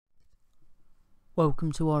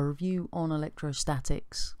Welcome to our review on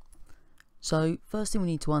electrostatics. So first thing we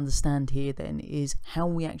need to understand here then is how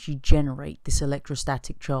we actually generate this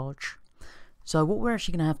electrostatic charge. So what we're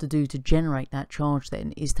actually going to have to do to generate that charge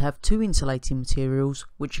then is to have two insulating materials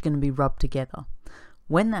which are going to be rubbed together.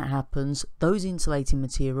 When that happens, those insulating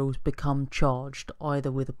materials become charged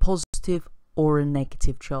either with a positive or a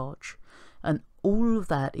negative charge, and all of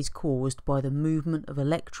that is caused by the movement of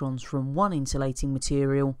electrons from one insulating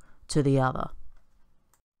material to the other.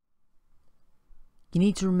 You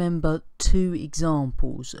need to remember two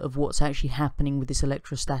examples of what's actually happening with this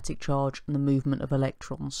electrostatic charge and the movement of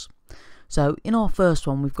electrons. So in our first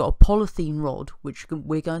one we've got a polythene rod which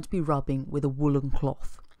we're going to be rubbing with a woolen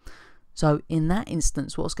cloth. So in that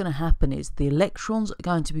instance what's going to happen is the electrons are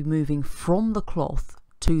going to be moving from the cloth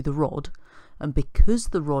to the rod, and because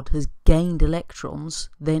the rod has gained electrons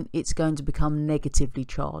then it's going to become negatively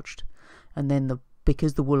charged, and then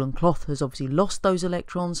because the woolen cloth has obviously lost those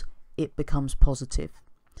electrons, it becomes positive.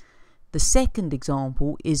 The second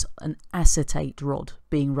example is an acetate rod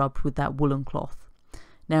being rubbed with that woolen cloth.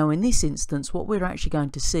 Now in this instance what we're actually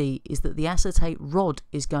going to see is that the acetate rod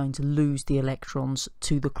is going to lose the electrons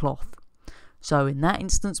to the cloth. So in that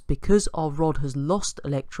instance, because our rod has lost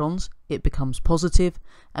electrons, it becomes positive,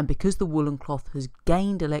 and because the woolen cloth has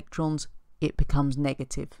gained electrons, it becomes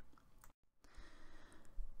negative.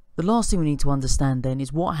 The last thing we need to understand then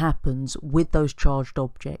is what happens with those charged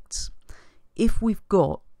objects. If we've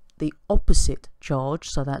got the opposite charge,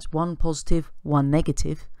 so that's one positive, one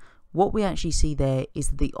negative, what we actually see there is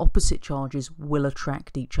that the opposite charges will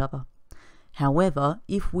attract each other. However,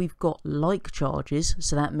 if we've got like charges,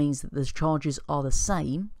 so that means that the charges are the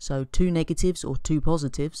same, so two negatives or two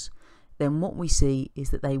positives, then what we see is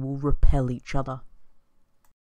that they will repel each other.